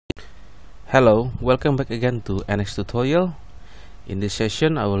Hello, welcome back again to NX tutorial. In this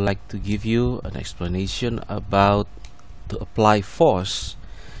session I would like to give you an explanation about to apply force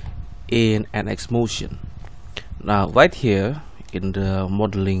in NX motion. Now right here in the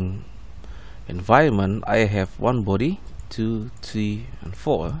modeling environment I have one body, 2, 3 and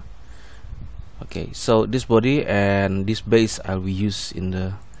 4. Okay, so this body and this base I will use in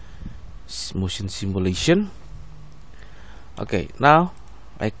the motion simulation. Okay, now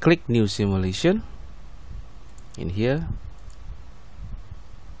I click new simulation in here.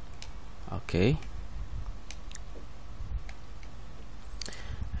 Okay,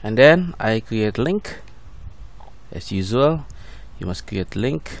 and then I create link. As usual, you must create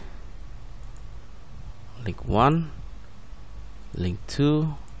link 1, link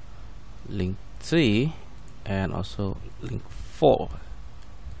 2, link 3 and also link 4.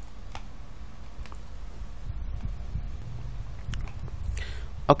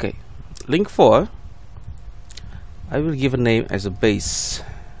 Okay, link 4 I will give a name as a base.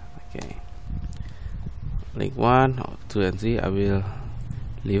 Okay, link 1, 2 and 3 I will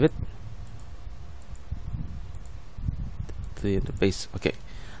leave it 3 in the base. Okay,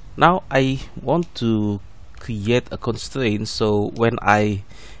 now I want to create a constraint, so when I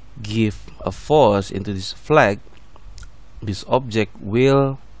give a force into this flag, this object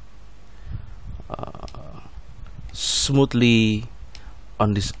will smoothly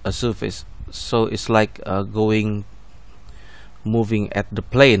on this surface. So it's like moving at the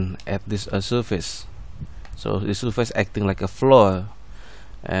plane at this surface. So the surface acting like a floor,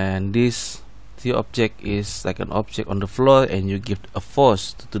 and this the object is like an object on the floor, and you give a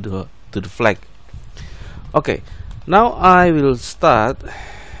force to the flag. Okay, now I will start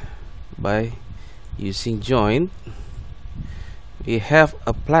by using joint. We have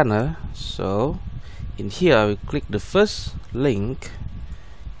a planar, so in here I will click the first link,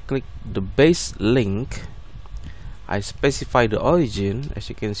 click the base link. I specify the origin. As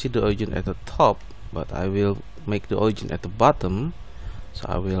you can see, the origin at the top, but I will make the origin at the bottom, so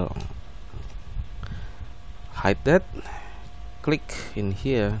I will hide that. Click in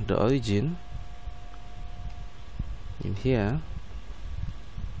here the origin in here.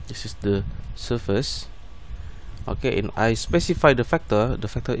 This is the surface. Okay, and I specify the vector. The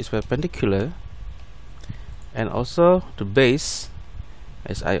vector is perpendicular, and also the base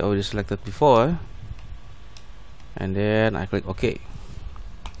as I already selected before, and then I click OK.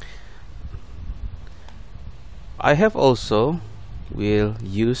 I have also will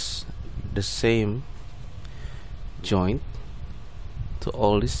use the same joint to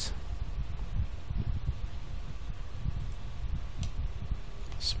all this.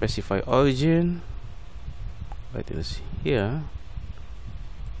 Specify origin right in here.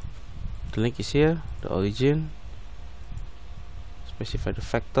 The link is here, the origin. Specify the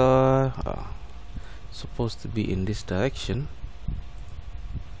vector, supposed to be in this direction.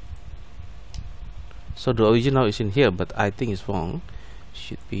 So the origin now is in here, but I think it's wrong.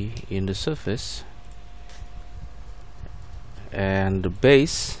 Should be in the surface. And the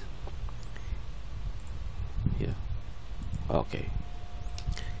base here. Okay.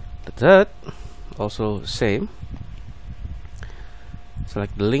 The third also same.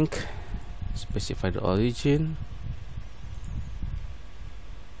 Select the link, specify the origin,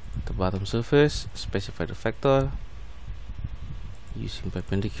 the bottom surface, specify the vector using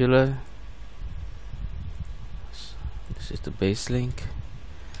perpendicular. This is the base link.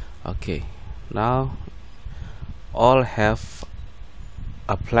 Okay, now all have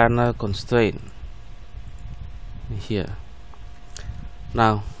a planar constraint here.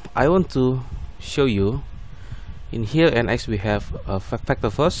 Now I want to show you in here in X we have a vector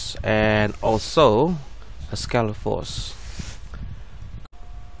force and also a scalar force.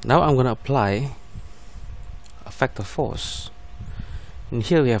 Now I'm going to apply a vector force. In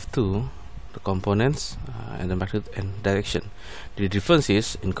here we have two, the components and the magnitude and direction. The difference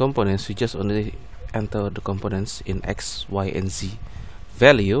is in components we just only enter the components in X, Y and Z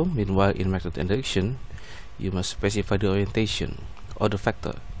value. Meanwhile in magnitude and direction you must specify the orientation or the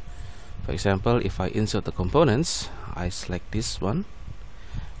vector. For example, if I insert the components, I select this one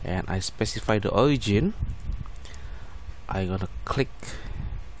and I specify the origin. I'm gonna click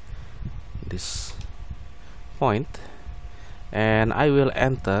this point and I will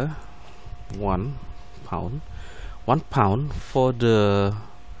enter 1 pound for the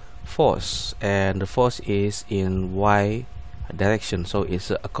force, and the force is in Y direction, so it's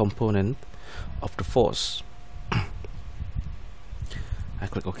a component of the force. I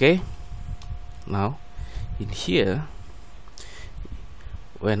click OK. Now in here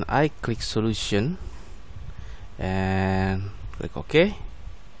when I click solution and click OK,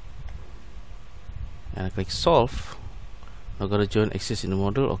 and I click solve. Now gonna join exists in the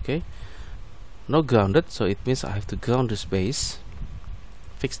model. Okay, no grounded, so it means I have to ground this base.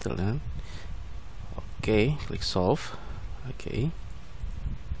 Fix the land. Okay, click solve. Okay,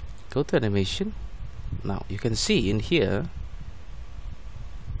 go to animation. Now you can see in here,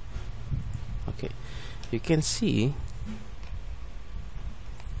 okay, you can see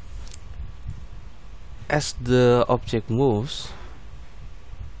as the object moves,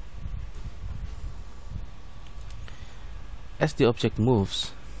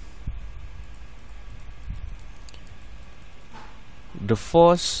 the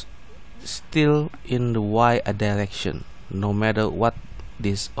force still in the y direction, no matter what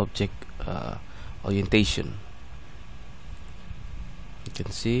this object orientation. You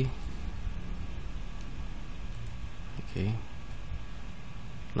can see. Okay,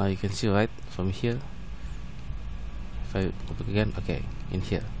 now you can see right from here. If I open again, okay, in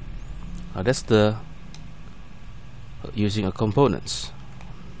here. Now that's the using a components.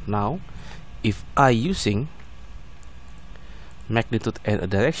 Now if I using magnitude and a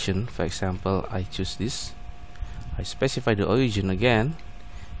direction, for example, I choose this, I specify the origin again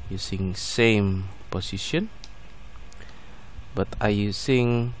using same position, but I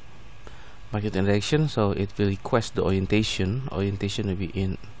using magnitude and direction, so it will request the orientation will be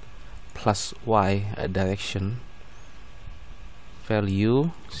in plus y direction.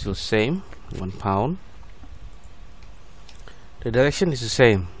 Value still same, 1 pound. The direction is the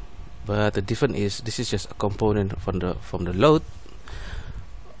same, but the difference is this is just a component from the load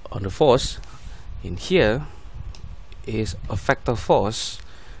on the force. In here is a vector force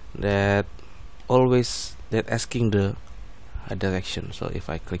that always asking the direction. So if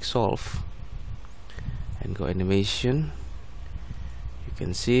I click solve and go animation, you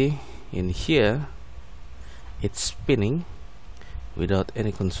can see in here it's spinning without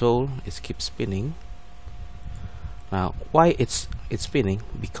any control. It keeps spinning. Now why it's spinning?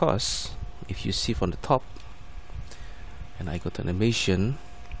 Because if you see from the top and I go to animation,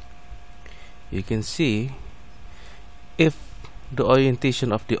 you can see if the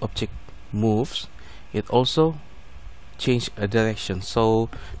orientation of the object moves, it also change a direction, so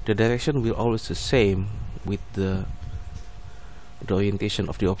the direction will always the same with the orientation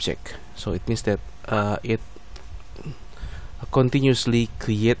of the object. So it means that it continuously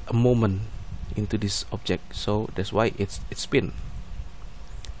create a moment into this object, so that's why it's spin.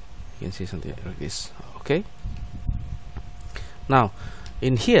 You can see something like this. Okay, now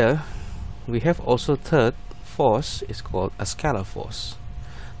in here we have also third force, is called a scalar force.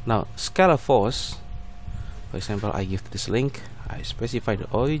 Now scalar force, for example, I give this link, I specify the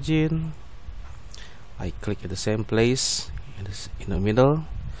origin, I click at the same place in the middle.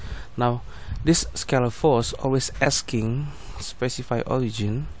 Now this scalar force always asking specify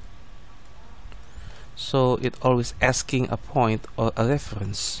origin, so it always asking a point or a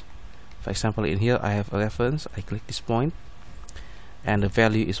reference. For example, in here I have a reference, I click this point and the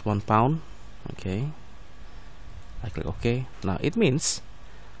value is 1 pound. Okay, I click OK. Now it means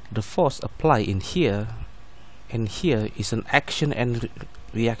the force applied in here and here is an action and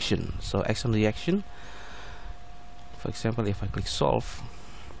reaction. So action reaction, for example, if I click solve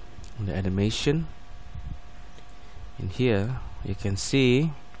on the animation, in here you can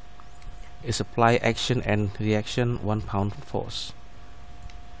see is apply action and reaction 1 pound force.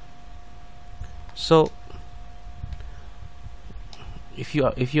 So if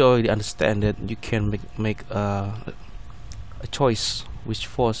you already understand that, you can make a choice which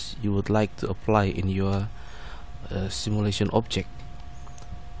force you would like to apply in your simulation object.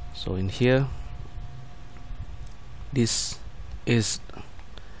 So in here, this is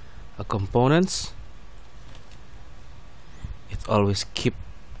a components. It always keep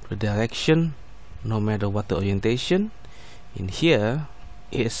the direction no matter what the orientation. In here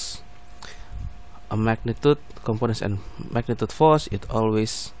is a magnitude components and magnitude force. It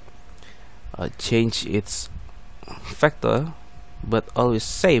always change its vector, but always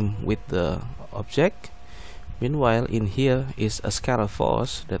same with the object. Meanwhile, in here is a scalar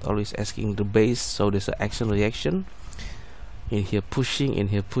force that always asking the base, so there's an action reaction. In here pushing, in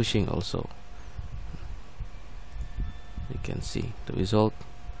here pushing also. You can see the result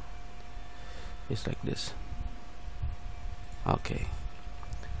is like this. Okay,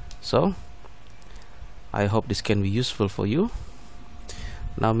 so I hope this can be useful for you.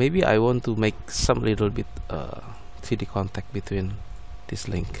 Now maybe I want to make some little bit 3D contact between this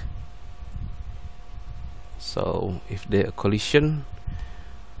link. So if the collision,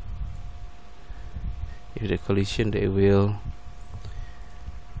 they will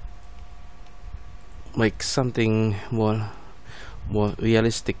make something more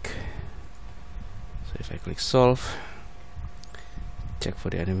realistic. So if I click solve, check for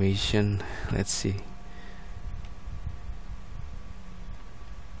the animation, let's see.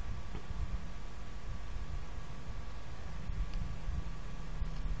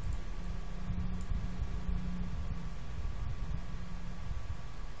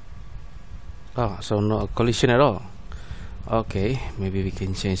 Oh, so no collision at all. Okay, maybe we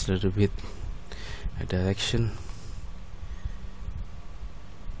can change a little bit the direction.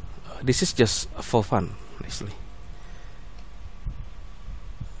 This is just for fun, actually.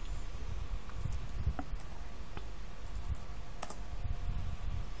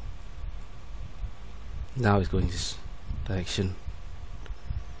 Now it's going this direction.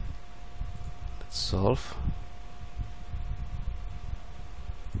 Let's solve.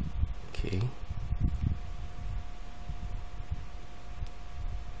 Okay.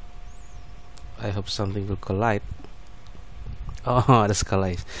 I hope something will collide. Oh, that's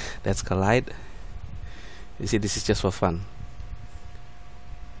collide. That's collide. You see, this is just for fun.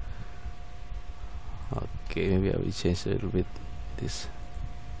 Okay, maybe I will change a little bit this.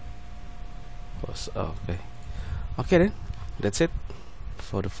 Force. Oh, okay. Okay then, that's it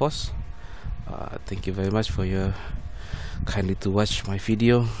for the force. Thank you very much for your kindly to watch my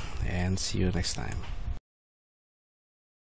video, and see you next time.